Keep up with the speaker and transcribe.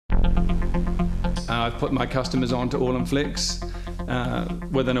I've put my customers onto All in Flex.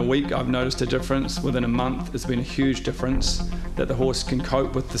 Within a week I've noticed a difference. Within a month it's been a huge difference, that the horse can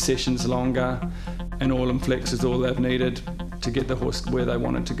cope with the sessions longer, and All in Flex is all they've needed to get the horse where they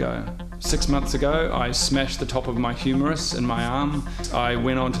want it to go. 6 months ago I smashed the top of my humerus in my arm. I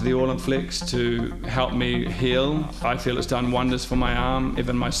went on to the All in Flex to help me heal. I feel it's done wonders for my arm.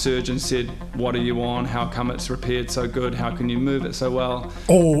 Even my surgeon said, "What are you on? How come it's repaired so good? How can you move it so well?"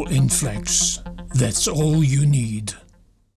 All in Flex. That's all you need.